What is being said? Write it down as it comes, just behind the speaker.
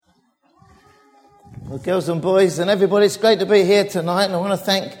Well, girls and boys and everybody, it's great to be here tonight, and I want to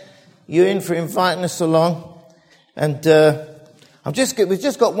thank Ewan for inviting us along. And we've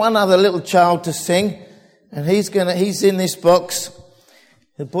just got one other little child to sing, and he's in this box.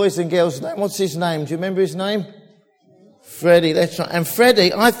 The boys and girls' name. What's his name? Do you remember his name? Freddie. That's right. And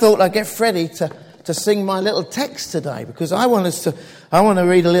Freddie, I thought I'd get Freddie to sing my little text today, because I want to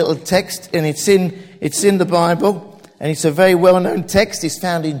read a little text, and it's in the Bible, and it's a very well-known text. It's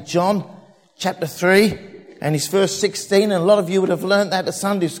found in John chapter 3, and it's verse 16, and a lot of you would have learnt that at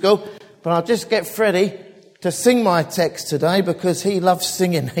Sunday school, but I'll just get Freddie to sing my text today, because he loves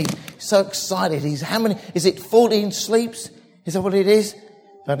singing. He's so excited. Is it 14 sleeps? Is that what it is?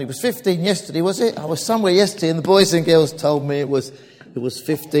 But it was 15 yesterday, was it? I was somewhere yesterday, and the boys and girls told me it was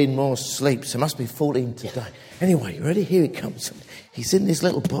 15 more sleeps. It must be 14 today. Anyway, you ready? Here he comes. He's in this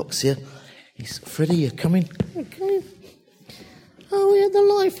little box here. Freddie, you're coming? Okay. Oh, we had the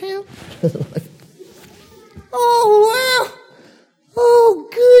life house. Oh, wow. Oh,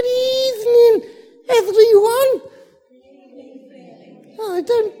 good evening, everyone. Oh,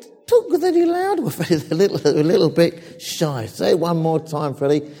 don't talk very loud. Well, Freddie's a little bit shy. Say it one more time,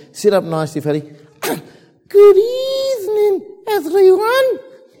 Freddie. Sit up nicely, Freddie. Good evening, everyone.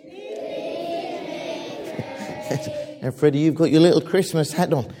 And Freddie, you've got your little Christmas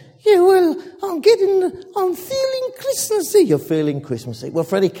hat on. Yeah, well, I'm feeling Christmassy. You're feeling Christmassy. Well,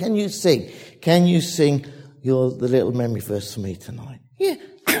 Freddie, can you sing? Can you sing the little memory verse for me tonight? Yeah.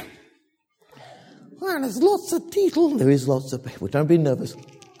 Well, there's lots of people. There is lots of people. Don't be nervous.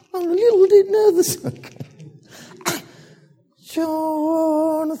 I'm a little bit nervous. Okay.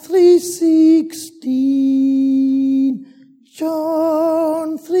 John 3:16.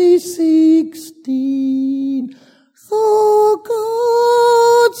 John 3:16. For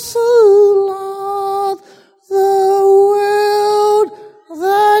God so loved the world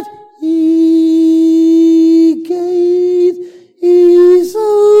that He gave His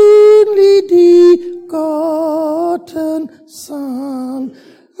only begotten Son,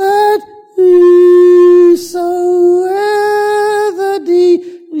 that whosoever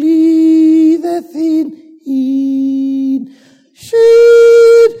believeth in Him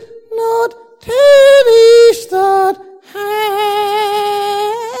should not perish, that hath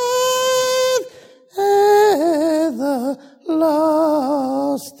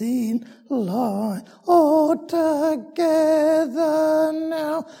everlasting life. All together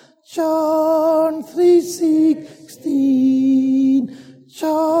now, John 3:16.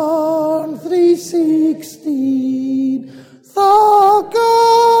 John 3:16. For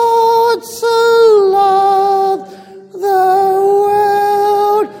God so loved the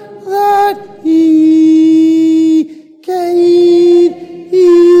world that He gave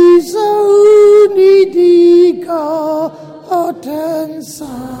His only begotten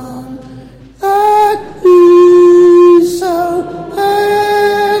Son, that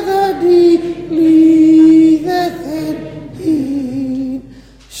whosoever believeth in Him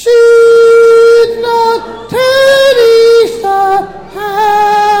should not perish, but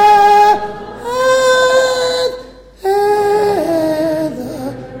have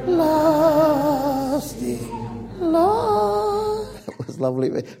everlasting life. That was lovely.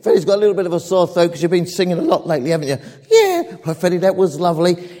 Freddie's got a little bit of a sore throat because you've been singing a lot lately, haven't you? Yeah. Well, Freddie, that was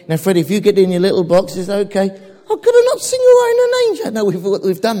lovely. Now, Freddie, if you get in your little box, it's okay. Oh, could I not sing away in an angel? No,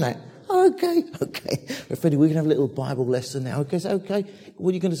 we've done that. Okay. Well, Freddie, we can have a little Bible lesson now. Okay, is that okay?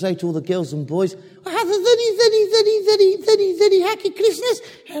 What are you going to say to all the girls and boys? Have a very happy Christmas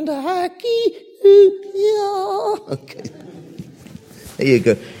and a happy New Year. Okay. There you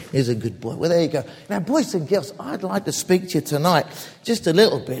go. Here's a good boy. Well, there you go. Now, boys and girls, I'd like to speak to you tonight just a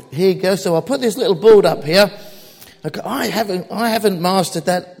little bit. Here you go. So I'll put this little board up here. Okay, I haven't mastered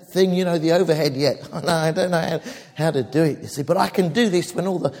that thing, the overhead yet. I don't know how to do it, you see. But I can do this when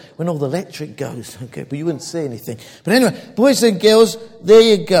all the electric goes. Okay, but you wouldn't see anything. But anyway, boys and girls, there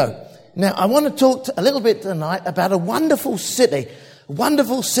you go. Now, I want to talk a little bit tonight about a wonderful city. A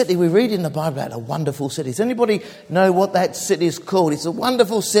wonderful city. We read in the Bible about a wonderful city. Does anybody know what that city is called? It's a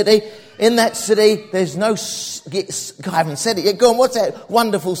wonderful city. In that city, there's no... I haven't said it yet. Go on, what's that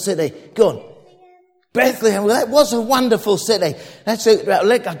wonderful city? Go on. Bethlehem. Well, that was a wonderful city. I'm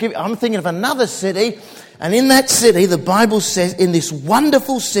thinking of another city, and in that city, the Bible says, in this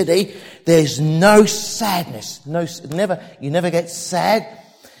wonderful city, there's no sadness. You never get sad,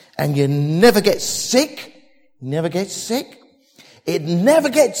 and you never get sick. It never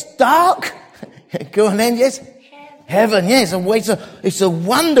gets dark. Go on then, yes? Heaven, yes. It's a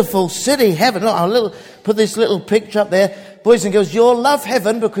wonderful city, heaven. Look, I'll put this little picture up there. Boys and girls, you'll love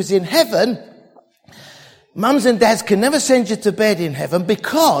heaven, because in heaven, Mums and dads can never send you to bed in heaven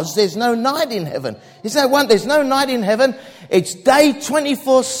because there's no night in heaven. Isn't that one? There's no night in heaven. It's day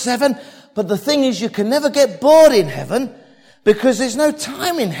 24/7. But the thing is, you can never get bored in heaven because there's no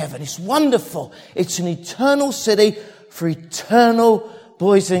time in heaven. It's wonderful. It's an eternal city for eternal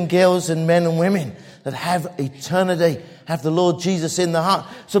boys and girls and men and women that have eternity, have the Lord Jesus in the heart.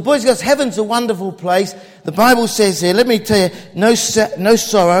 So boys and girls, heaven's a wonderful place. The Bible says here, let me tell you, no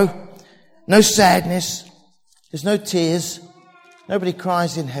sorrow, no sadness. There's no tears. Nobody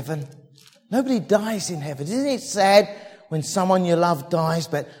cries in heaven. Nobody dies in heaven. Isn't it sad when someone you love dies?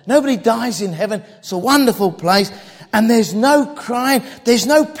 But nobody dies in heaven. It's a wonderful place. And there's no crying. There's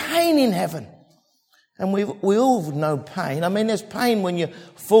no pain in heaven. And we all know pain. I mean, there's pain when you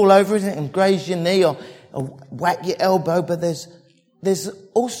fall over and graze your knee or whack your elbow. But there's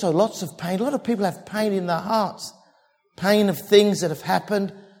also lots of pain. A lot of people have pain in their hearts. Pain of things that have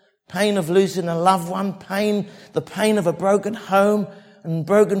happened. Pain of losing a loved one, the pain of a broken home and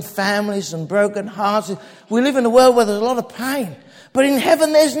broken families and broken hearts. We live in a world where there's a lot of pain. But in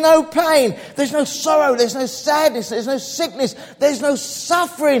heaven there's no pain. There's no sorrow. There's no sadness. There's no sickness. There's no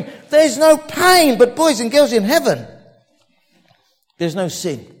suffering. There's no pain. But boys and girls, in heaven, there's no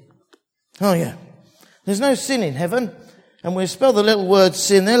sin. Oh yeah. There's no sin in heaven. And we spell the little word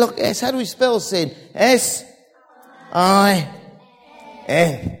sin there. Look, S. How do we spell sin? S-I-N.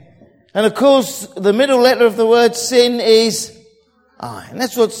 And of course, the middle letter of the word sin is I. And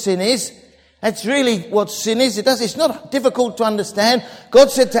that's what sin is. That's really what sin is. It's not difficult to understand.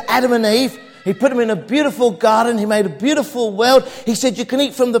 God said to Adam and Eve, He put them in a beautiful garden. He made a beautiful world. He said you can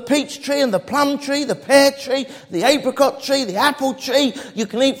eat from the peach tree and the plum tree, the pear tree, the apricot tree, the apple tree. You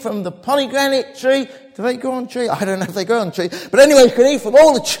can eat from the pomegranate tree. Do they grow on trees? I don't know if they grow on trees. But anyway, you can eat from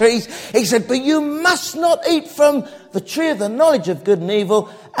all the trees. He said, but you must not eat from the tree of the knowledge of good and evil.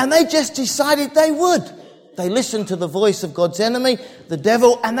 And they just decided they would. They listened to the voice of God's enemy, the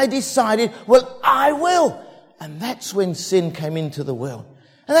devil, and they decided, well, I will. And that's when sin came into the world.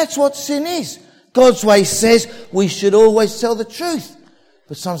 And that's what sin is. God's way says we should always tell the truth.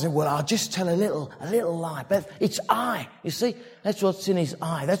 But some say, well, I'll just tell a little lie. But it's I. You see, that's what sin is,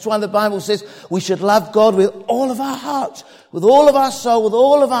 I. That's why the Bible says we should love God with all of our hearts, with all of our soul, with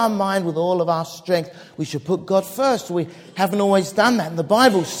all of our mind, with all of our strength. We should put God first. We haven't always done that. And the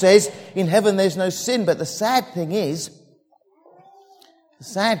Bible says in heaven there's no sin. But the sad thing is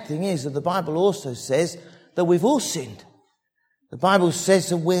that the Bible also says that we've all sinned. The Bible says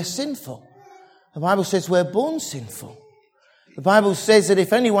that we're sinful. The Bible says we're born sinful. The Bible says that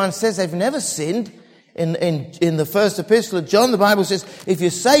if anyone says they've never sinned, in the first epistle of John, the Bible says, if you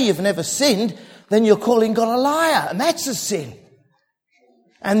say you've never sinned, then you're calling God a liar, and that's a sin.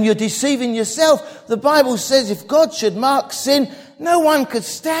 And you're deceiving yourself. The Bible says if God should mark sin, no one could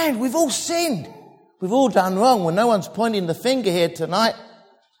stand. We've all sinned. We've all done wrong. Well, no one's pointing the finger here tonight.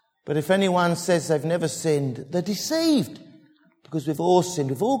 But if anyone says they've never sinned, they're deceived. Because we've all sinned.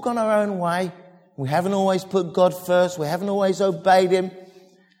 We've all gone our own way. We haven't always put God first. We haven't always obeyed Him.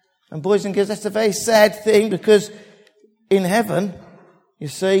 And boys and girls, that's a very sad thing, because in heaven, you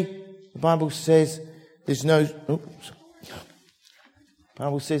see, the Bible says there's no... Oops. The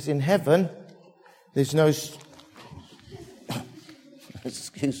Bible says in heaven, there's no...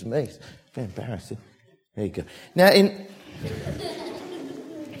 Excuse me. It's very embarrassing. There you go. Now in...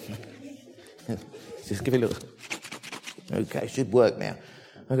 Just give it a little... Okay, should work now.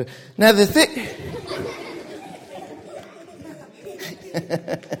 Okay. Now the thing...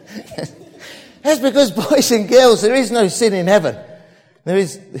 That's because, boys and girls, there is no sin in heaven. There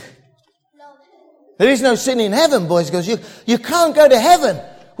is no sin in heaven, boys and girls. You can't go to heaven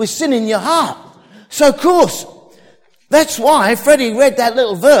with sin in your heart. So, of course, that's why Freddie read that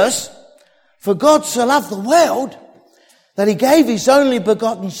little verse. For God so loved the world that He gave His only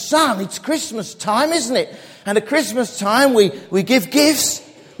begotten Son. It's Christmas time, isn't it? And at Christmas time, we give gifts.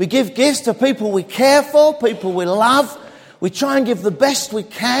 We give gifts to people we care for, people we love. We try and give the best we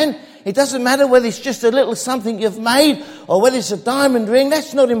can. It doesn't matter whether it's just a little something you've made or whether it's a diamond ring.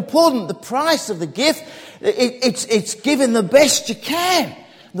 That's not important. The price of the gift, it's giving the best you can.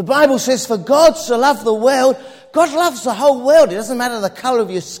 The Bible says, for God so loved the world. God loves the whole world. It doesn't matter the colour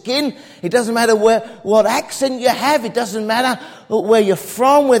of your skin. It doesn't matter what accent you have. It doesn't matter where you're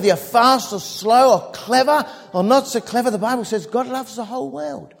from, whether you're fast or slow or clever or not so clever. The Bible says God loves the whole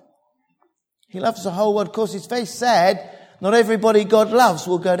world. He loves the whole world. Of course, it's very sad. Not everybody God loves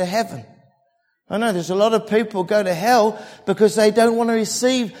will go to heaven. I know there's a lot of people go to hell because they don't want to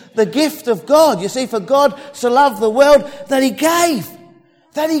receive the gift of God. You see, for God so loved the world that He gave.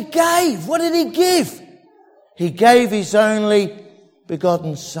 That He gave. What did He give? He gave His only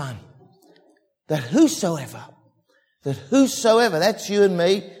begotten Son. that whosoever, that's you and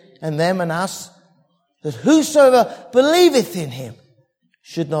me and them and us, that whosoever believeth in him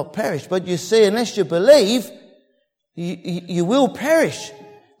should not perish. But you see, unless you believe, you will perish.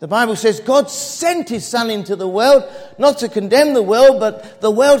 The Bible says God sent his Son into the world, not to condemn the world, but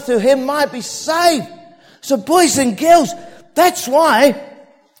the world through him might be saved. So boys and girls, that's why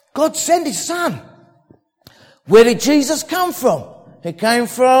God sent his Son. Where did Jesus come from? He came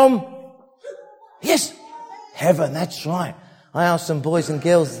from, yes, heaven, that's right. I asked some boys and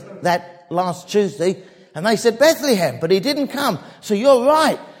girls that last Tuesday, and they said Bethlehem, but he didn't come. So you're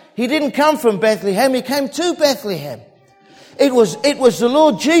right. He didn't come from Bethlehem, he came to Bethlehem. It was the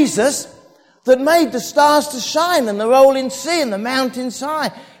Lord Jesus that made the stars to shine and the rolling sea and the mountains high.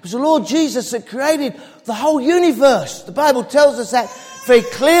 It was the Lord Jesus that created the whole universe. The Bible tells us that very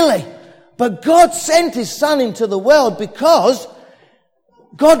clearly. But God sent his Son into the world because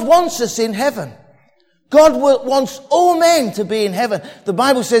God wants us in heaven. God wants all men to be in heaven. The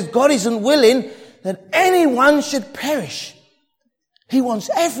Bible says God isn't willing that anyone should perish. He wants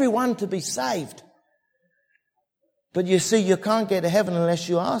everyone to be saved. But you see, you can't get to heaven unless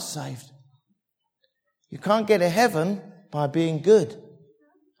you are saved. You can't get to heaven by being good.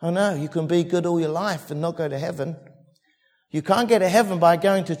 Oh no, you can be good all your life and not go to heaven. You can't get to heaven by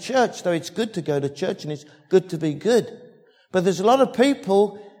going to church, though it's good to go to church and it's good to be good. But there's a lot of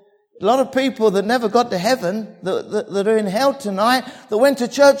people that never got to heaven, that are in hell tonight, that went to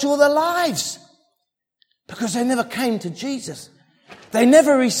church all their lives because they never came to Jesus. They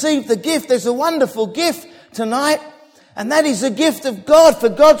never received the gift. There's a wonderful gift tonight, and that is the gift of God. For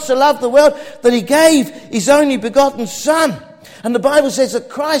God so loved the world that he gave his only begotten Son. And the Bible says that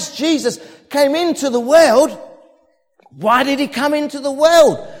Christ Jesus came into the world. Why did he come into the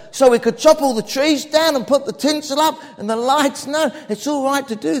world? So we could chop all the trees down and put the tinsel up and the lights? No, it's all right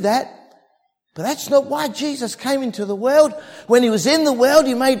to do that. But that's not why Jesus came into the world. When he was in the world,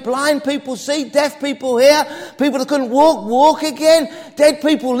 he made blind people see, deaf people hear, people that couldn't walk again, dead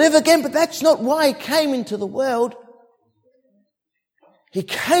people live again. But that's not why he came into the world. He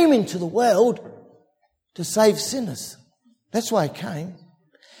came into the world to save sinners. That's why he came.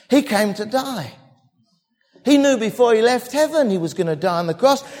 He came to die. He knew before he left heaven he was going to die on the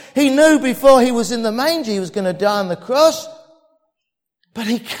cross. He knew before he was in the manger he was going to die on the cross. But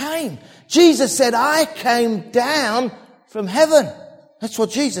he came. Jesus said, I came down from heaven. That's what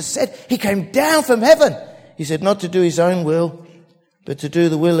Jesus said. He came down from heaven. He said not to do his own will, but to do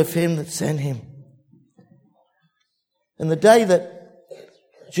the will of him that sent him. And the day that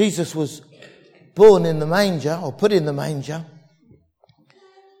Jesus was born in the manger, or put in the manger,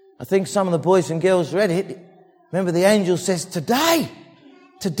 I think some of the boys and girls read it. Remember, the angel says, today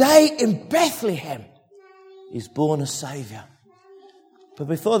in Bethlehem is born a Saviour. But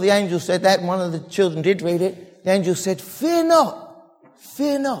before the angel said that, and one of the children did read it, the angel said, fear not,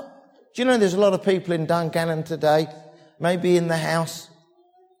 fear not. Do you know there's a lot of people in Dungannon today, maybe in the house,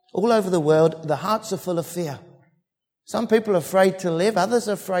 all over the world, the hearts are full of fear. Some people are afraid to live, others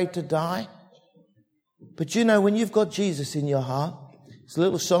are afraid to die. But you know, when you've got Jesus in your heart, it's a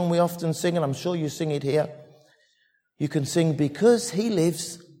little song we often sing, and I'm sure you sing it here. You can sing, because he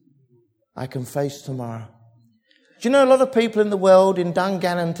lives, I can face tomorrow. Do you know a lot of people in the world, in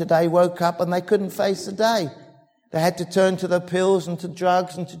Dungannon today, woke up and they couldn't face the day. They had to turn to the pills and to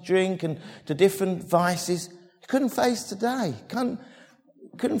drugs and to drink and to different vices. They couldn't face today.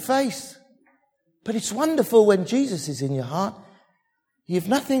 Couldn't face. But it's wonderful when Jesus is in your heart. You've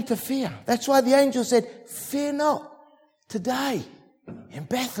nothing to fear. That's why the angel said, fear not. Today, in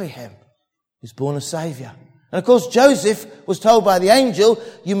Bethlehem, is born a Saviour. And of course, Joseph was told by the angel,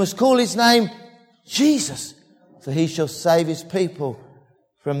 you must call his name Jesus, for he shall save his people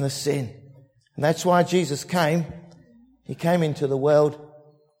from the sin. And that's why Jesus came. He came into the world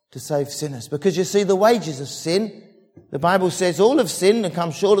to save sinners. Because you see, the wages of sin, the Bible says all have sinned and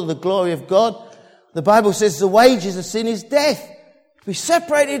come short of the glory of God. The Bible says the wages of sin is death. To be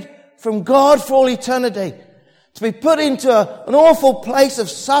separated from God for all eternity. To be put into an awful place of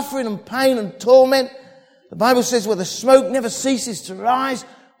suffering and pain and torment. The Bible says where the smoke never ceases to rise,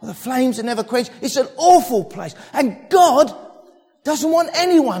 where the flames are never quenched. It's an awful place. And God doesn't want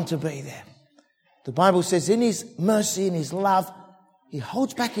anyone to be there. The Bible says in his mercy, in his love, he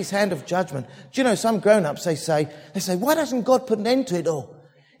holds back his hand of judgment. Do you know, some grown-ups, they say, why doesn't God put an end to it all?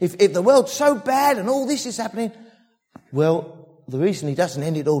 If the world's so bad and all this is happening, well, the reason he doesn't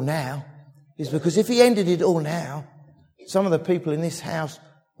end it all now is because if he ended it all now, some of the people in this house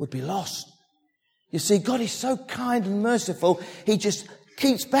would be lost. You see, God is so kind and merciful, he just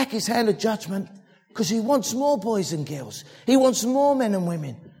keeps back his hand of judgment because he wants more boys and girls. He wants more men and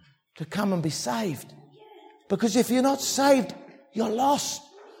women to come and be saved. Because if you're not saved, you're lost.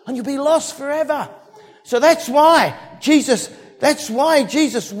 And you'll be lost forever. So that's why Jesus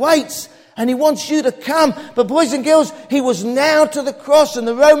waits. And he wants you to come. But boys and girls, he was nailed to the cross, and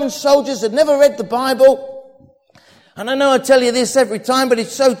the Roman soldiers had never read the Bible. And I know I tell you this every time, but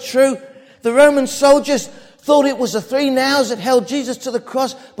it's so true. The Roman soldiers thought it was the 3 nails that held Jesus to the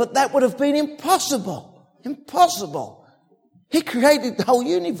cross, but that would have been impossible. Impossible. He created the whole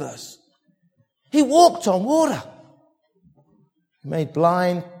universe. He walked on water. He made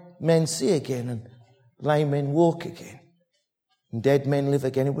blind men see again and lame men walk again. And dead men live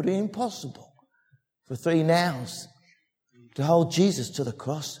again. It would be impossible for 3 nails to hold Jesus to the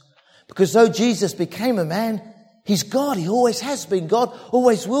cross. Because though Jesus became a man, he's God. He always has been God,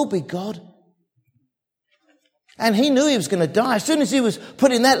 always will be God. And he knew he was going to die. As soon as he was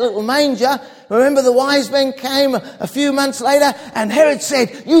put in that little manger, remember the wise men came a few months later, and Herod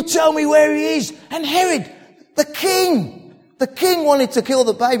said, "You tell me where he is." And Herod, the king wanted to kill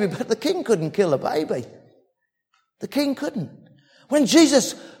the baby, but the king couldn't kill a baby. The king couldn't. When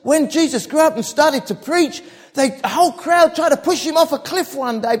Jesus grew up and started to preach, the whole crowd tried to push him off a cliff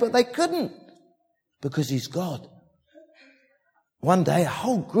one day, but they couldn't, because he's God. One day, a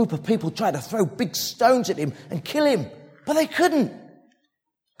whole group of people tried to throw big stones at him and kill him, but they couldn't,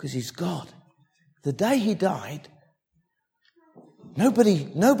 because he's God. The day he died,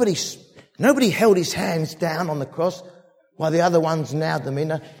 nobody held his hands down on the cross while the other ones nailed them in.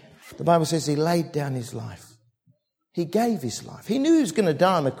 The Bible says he laid down his life. He gave his life. He knew he was going to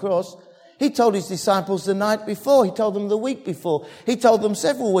die on the cross. He told his disciples the night before. He told them the week before. He told them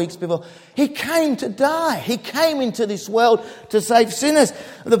several weeks before. He came to die. He came into this world to save sinners.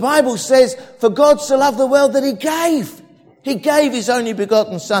 The Bible says, "For God so loved the world that he gave." He gave his only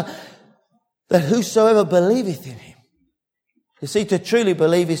begotten Son, that whosoever believeth in him. You see, to truly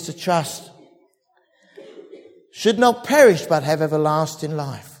believe is to trust. Should not perish but have everlasting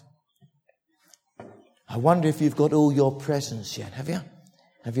life. I wonder if you've got all your presents yet. Have you?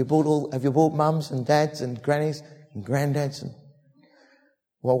 Have you bought mums and dads and grannies and granddads?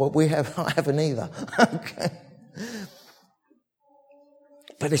 Well, what we have, I haven't either. Okay.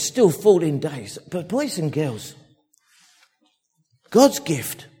 But it's still 14 days. But boys and girls, God's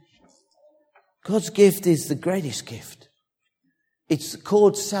gift is the greatest gift. It's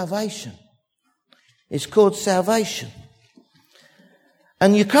called salvation. It's called salvation.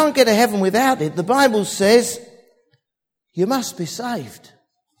 And you can't get to heaven without it. The Bible says you must be saved.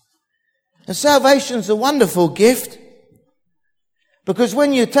 And salvation's a wonderful gift, because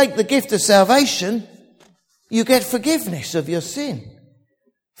when you take the gift of salvation, you get forgiveness of your sin.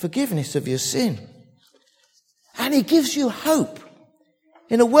 Forgiveness of your sin. And he gives you hope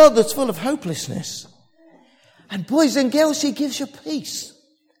in a world that's full of hopelessness. And boys and girls, he gives you peace.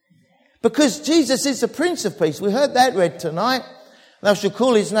 Because Jesus is the Prince of Peace. We heard that read tonight. Thou shalt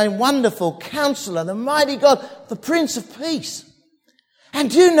call his name Wonderful Counselor, the Mighty God, the Prince of Peace. And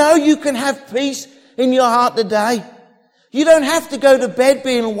do you know you can have peace in your heart today? You don't have to go to bed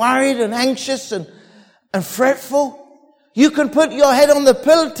being worried and anxious and fretful. You can put your head on the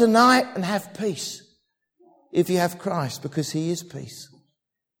pillow tonight and have peace if you have Christ, because he is peace.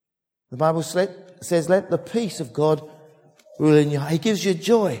 The Bible says, let the peace of God rule in your heart. He gives you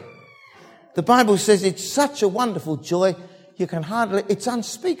joy. The Bible says it's such a wonderful joy, it's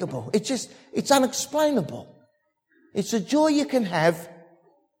unspeakable. It's unexplainable. It's a joy you can have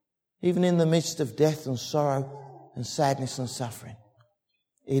even in the midst of death and sorrow and sadness and suffering.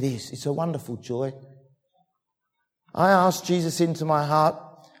 It is. It's a wonderful joy. I asked Jesus into my heart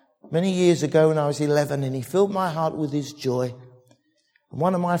many years ago when I was 11, and he filled my heart with his joy. And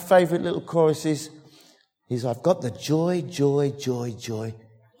one of my favourite little choruses is, "I've got the joy, joy, joy, joy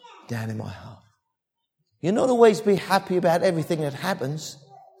down in my heart." You'll not always be happy about everything that happens.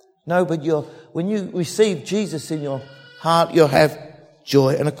 No, but when you receive Jesus in your heart, you'll have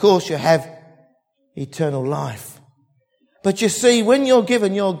joy. And of course, you have eternal life. But you see, when you're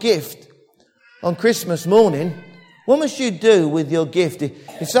given your gift on Christmas morning, what must you do with your gift?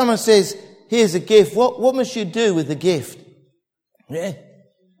 If someone says, "Here's a gift," what must you do with the gift? Yeah.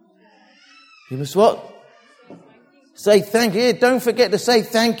 You must what? Say thank you. Yeah, don't forget to say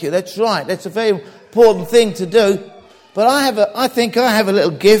thank you. That's right. That's a very important thing to do. But I think I have a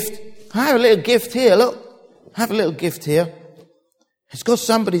little gift. I have a little gift here. Look. I have a little gift here. It's got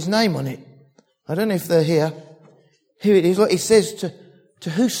somebody's name on it. I don't know if they're here. Here it is. Look, it says to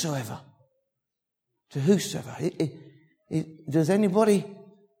whosoever. To whosoever. Does anybody?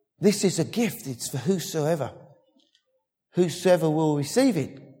 This is a gift. It's for whosoever. Whosoever will receive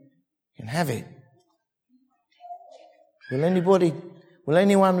it can have it. Will Will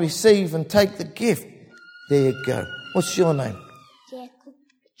anyone receive and take the gift? There you go. What's your name? Jacob.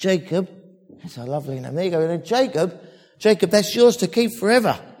 Jacob. That's a lovely name. There you go. And Jacob, that's yours to keep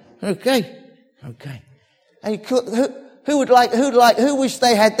forever. Okay. And who wished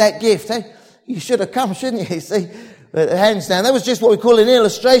they had that gift? Eh? You should have come, shouldn't you? See, hands down. That was just what we call an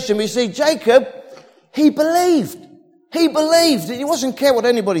illustration. But you see, Jacob, he believed. He wasn't care what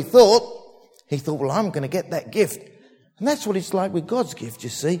anybody thought. He thought, well, I'm going to get that gift. And that's what it's like with God's gift, you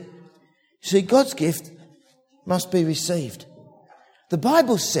see. You see, God's gift must be received. The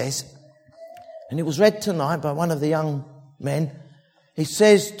Bible says, and it was read tonight by one of the young men, it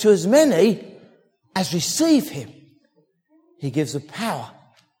says, to as many as receive him, he gives the power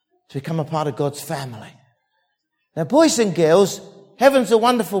to become a part of God's family. Now, boys and girls, heaven's a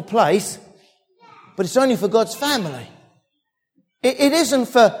wonderful place, but it's only for God's family. It isn't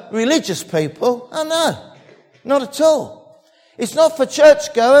for religious people. Oh no, not at all. It's not for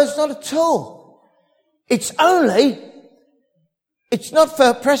churchgoers, not at all. It's not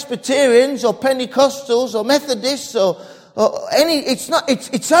for Presbyterians or Pentecostals or Methodists or any,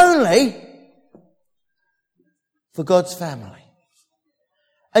 it's only for God's family.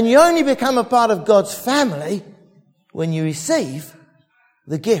 And you only become a part of God's family when you receive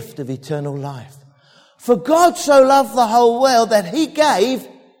the gift of eternal life. For God so loved the whole world that he gave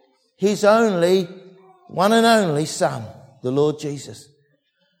his only, one and only Son, the Lord Jesus.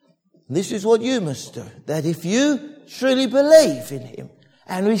 And this is what you must do. That if you truly believe in him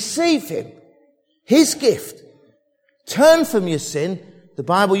and receive him, his gift, turn from your sin. The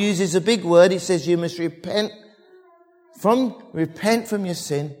Bible uses a big word. It says you must repent from your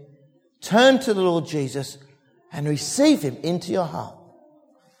sin, turn to the Lord Jesus and receive him into your heart.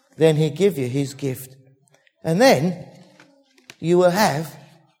 Then he'll give you his gift. And then you will have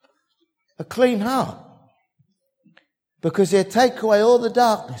a clean heart. Because he'll take away all the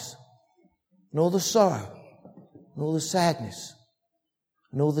darkness and all the sorrow and all the sadness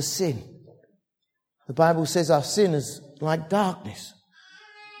and all the sin. The Bible says our sin is like darkness.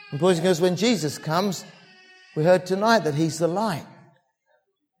 And boys and girls, when Jesus comes, we heard tonight that he's the light.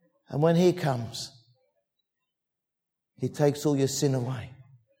 And when he comes, he takes all your sin away.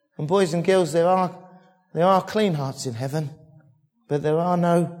 And boys and girls, there are clean hearts in heaven, but there are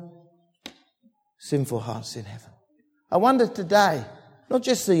no sinful hearts in heaven. I wonder today, not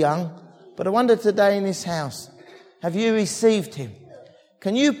just the young, but I wonder today in this house, have you received him?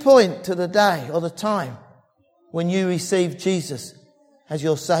 Can you point to the day or the time when you received Jesus as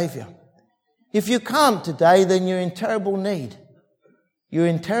your Saviour? If you can't today, then you're in terrible need. You're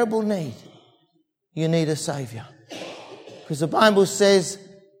in terrible need. You need a Saviour. Because the Bible says,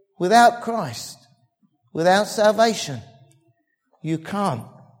 without Christ, without salvation, you can't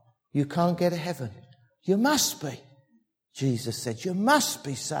get to heaven. You must be. Jesus said, you must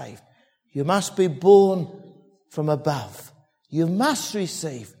be saved. You must be born from above. You must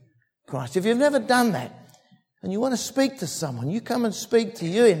receive Christ. If you've never done that, and you want to speak to someone, you come and speak to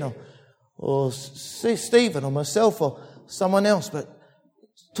Ewan or Stephen or myself or someone else, but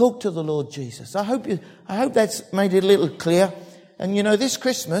talk to the Lord Jesus. I hope that's made it a little clear. And you know, this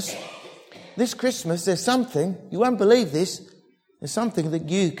Christmas, there's something, you won't believe this, there's something that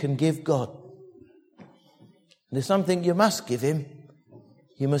you can give God. There's something you must give him.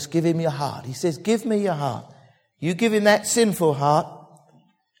 You must give him your heart. He says, give me your heart. You give him that sinful heart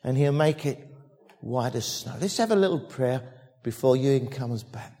and he'll make it white as snow. Let's have a little prayer before Ewan comes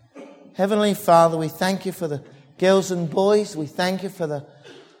back. Heavenly Father, we thank you for the girls and boys. We thank you for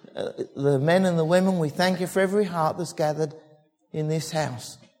the men and the women. We thank you for every heart that's gathered in this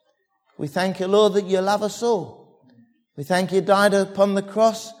house. We thank you, Lord, that you love us all. We thank you died upon the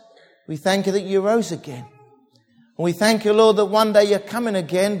cross. We thank you that you rose again. And we thank you, Lord, that one day you're coming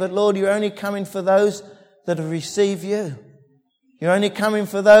again, but Lord, you're only coming for those that have received you. You're only coming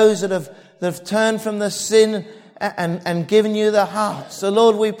for those that have turned from the sin and given you the heart. So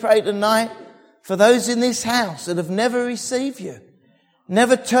Lord, we pray tonight for those in this house that have never received you,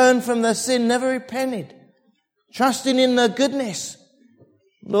 never turned from their sin, never repented, trusting in the goodness.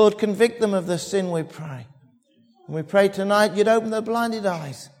 Lord, convict them of the sin, we pray. And we pray tonight you'd open their blinded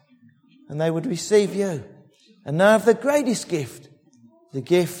eyes and they would receive you and know of the greatest gift, the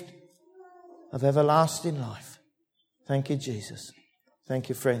gift of everlasting life. Thank you, Jesus. Thank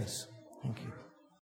you, friends. Thank you.